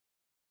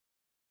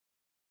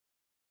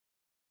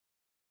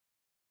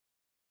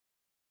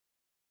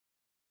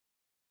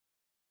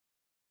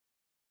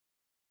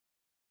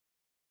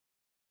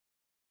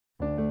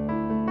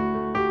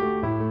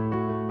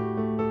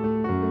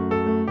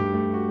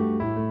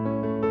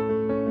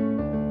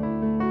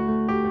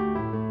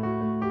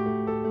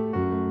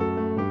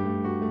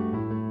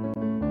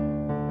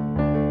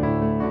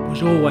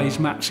was always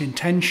Matt's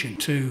intention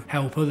to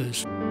help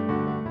others.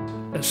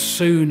 As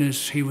soon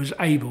as he was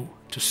able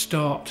to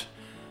start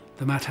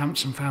the Matt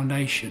Hampson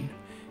Foundation,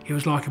 he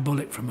was like a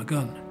bullet from a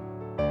gun.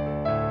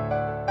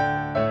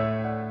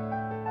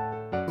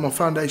 My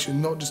foundation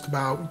is not just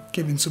about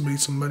giving somebody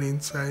some money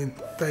and saying,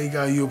 there you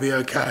go, you'll be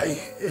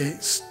okay.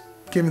 It's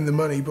giving the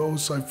money, but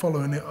also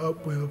following it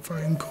up with a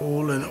phone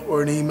call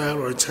or an email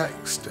or a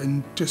text,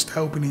 and just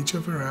helping each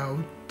other out.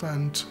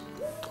 And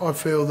I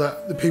feel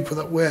that the people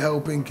that we're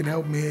helping can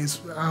help me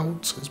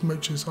out as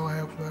much as I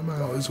help them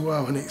out as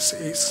well. And it's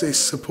this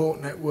support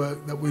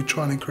network that we're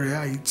trying to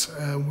create,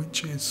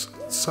 which is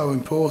so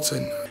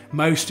important.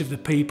 Most of the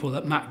people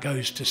that Matt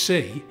goes to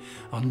see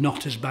are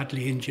not as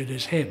badly injured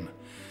as him.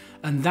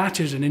 And that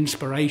is an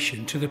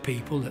inspiration to the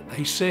people that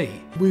they see.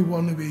 We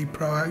want to be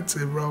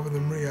proactive rather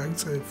than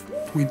reactive.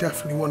 We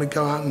definitely want to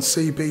go out and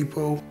see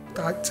people,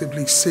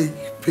 actively seek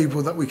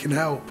people that we can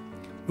help.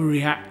 We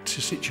react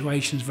to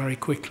situations very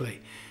quickly.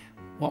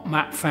 What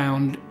Matt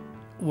found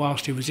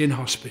whilst he was in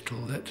hospital,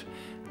 that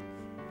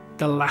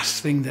the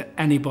last thing that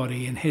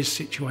anybody in his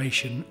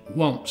situation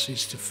wants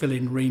is to fill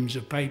in reams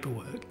of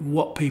paperwork.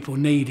 What people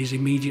need is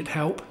immediate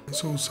help.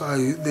 It's also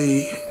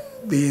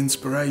the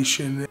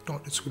inspiration,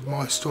 not just with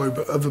my story,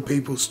 but other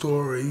people's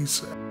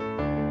stories.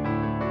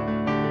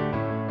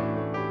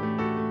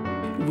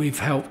 We've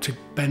helped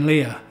Ben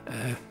Lear,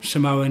 a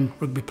Samoan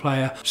rugby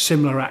player,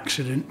 similar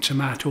accident to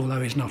Matt,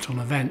 although he's not on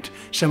a vent.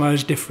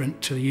 Samoa's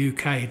different to the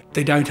UK.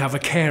 They don't have a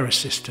carer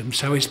system,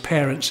 so his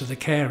parents are the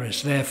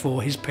carers,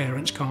 therefore his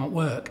parents can't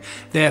work.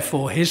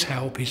 Therefore his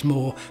help is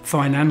more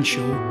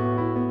financial.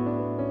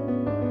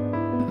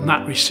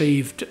 Matt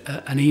received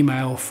an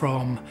email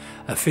from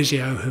a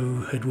physio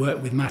who had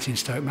worked with Matt in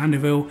Stoke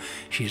Mandeville.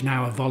 She's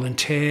now a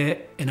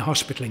volunteer in a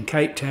hospital in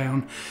Cape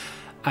Town,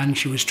 and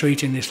she was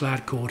treating this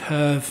lad called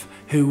Herve,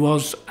 who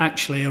was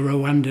actually a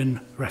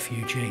Rwandan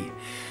refugee.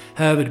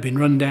 Herve had been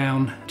run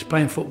down to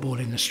playing football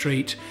in the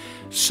street,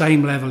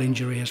 same level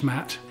injury as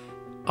Matt.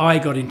 I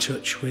got in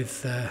touch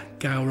with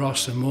Gail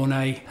Ross and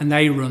Mornay, and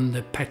they run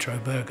the Petro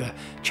Burger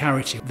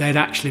charity. They'd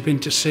actually been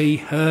to see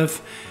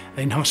Herve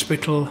in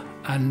hospital,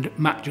 and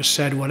Matt just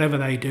said, whatever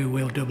they do,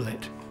 we'll double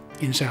it.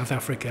 In South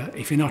Africa,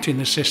 if you're not in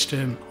the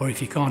system or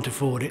if you can't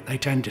afford it, they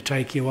tend to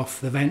take you off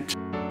the vent.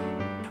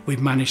 We've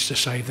managed to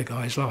save the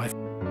guy's life.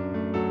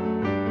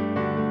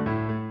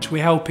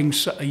 We're helping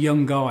a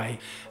young guy,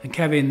 and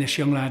Kevin, this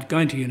young lad,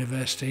 going to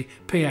university,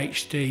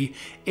 PhD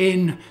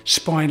in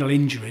spinal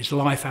injuries,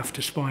 life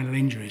after spinal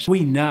injuries.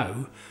 We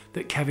know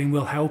that Kevin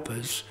will help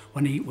us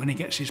when he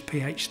gets his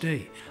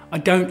PhD. I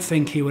don't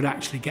think he would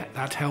actually get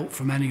that help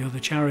from any other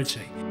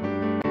charity.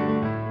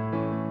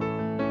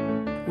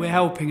 We're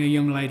helping a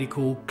young lady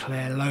called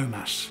Claire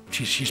Lomas.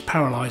 She's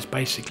paralysed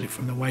basically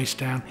from the waist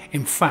down.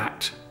 In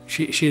fact,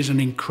 she is an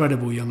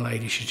incredible young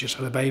lady. She's just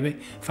had a baby,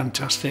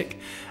 fantastic.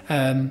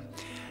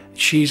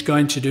 She's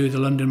going to do the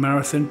London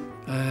Marathon.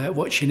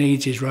 What she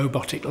needs is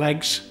robotic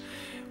legs,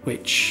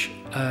 which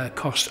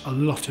cost a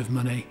lot of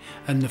money,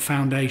 and the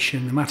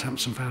foundation, the Matt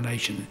Hampson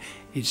Foundation,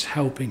 is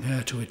helping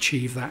her to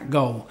achieve that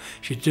goal.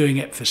 She's doing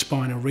it for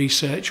Spinal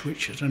Research,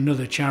 which is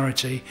another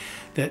charity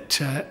that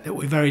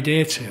we're very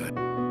dear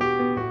to.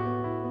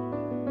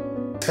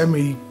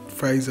 Henry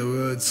Fraser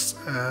was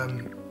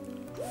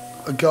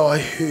a guy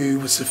who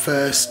was the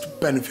first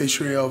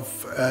beneficiary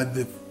of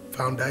the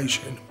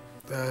foundation.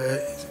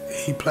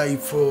 He played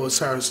for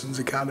Saracens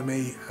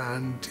Academy,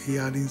 and he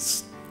had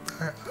his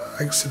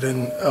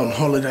accident on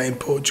holiday in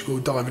Portugal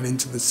diving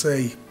into the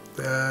sea.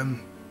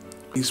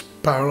 He's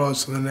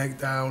paralysed from the neck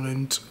down,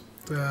 and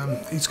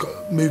he's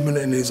got movement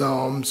in his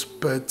arms,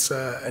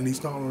 and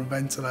he's not on a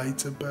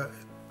ventilator, but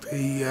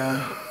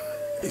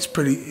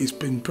it's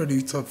been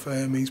pretty tough for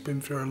him. He's been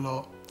through a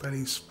lot, and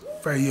he's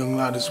a very young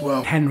lad as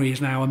well. Henry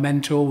is now a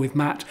mentor with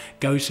Matt,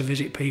 goes to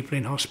visit people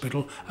in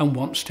hospital and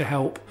wants to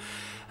help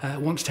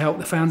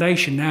the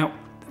foundation. Now,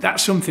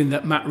 that's something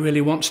that Matt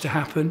really wants to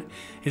happen,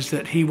 is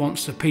that he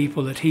wants the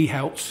people that he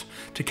helps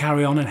to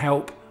carry on and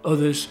help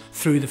others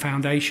through the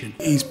foundation.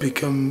 He's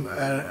become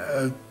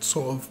a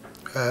sort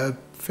of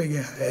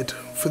figurehead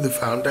for the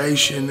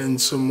foundation,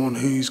 and someone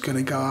who's going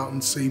to go out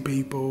and see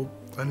people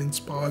and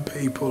inspire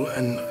people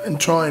and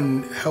try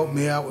and help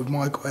me out with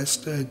my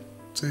quest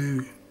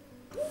to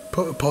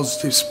put a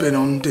positive spin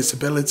on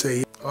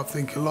disability. I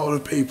think a lot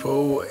of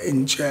people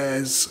in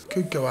chairs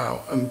could go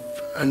out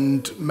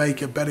and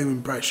make a better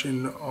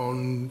impression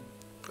on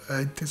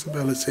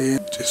disability.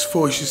 Just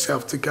force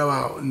yourself to go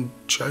out and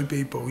show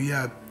people,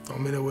 yeah,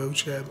 I'm in a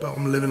wheelchair, but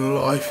I'm living a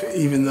life,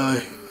 even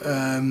though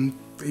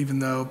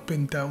I've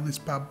been dealt this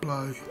bad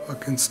blow, I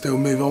can still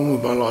move on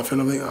with my life,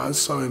 and I think that's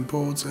so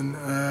important.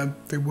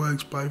 It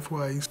works both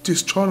ways.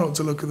 Just try not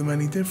to look at them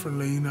any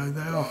differently. You know,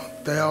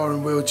 they are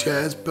in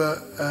wheelchairs, but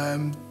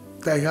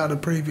they had a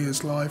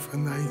previous life,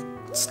 and they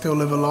still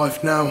live a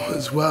life now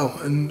as well,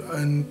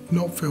 and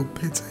not feel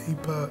pity,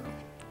 but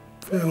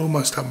feel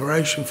almost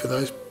admiration for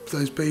those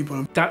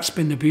people. That's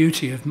been the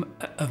beauty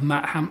of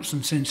Matt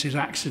Hampson since his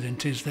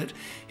accident, is that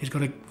he's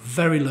got a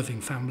very loving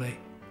family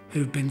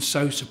who've been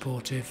so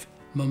supportive,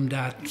 mum,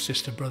 dad,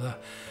 sister, brother,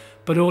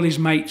 but all his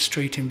mates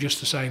treat him just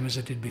the same as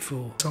they did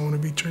before. I want to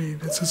be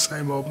treated as the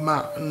same old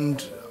Matt,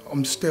 and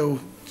I'm still,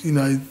 you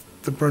know,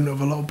 the brunt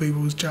of a lot of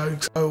people's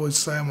jokes. I always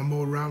say I'm a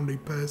more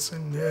rounded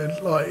person, yeah,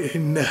 like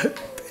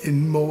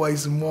in more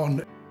ways than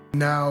one.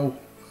 Now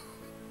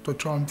I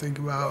try and think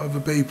about other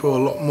people a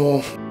lot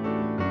more.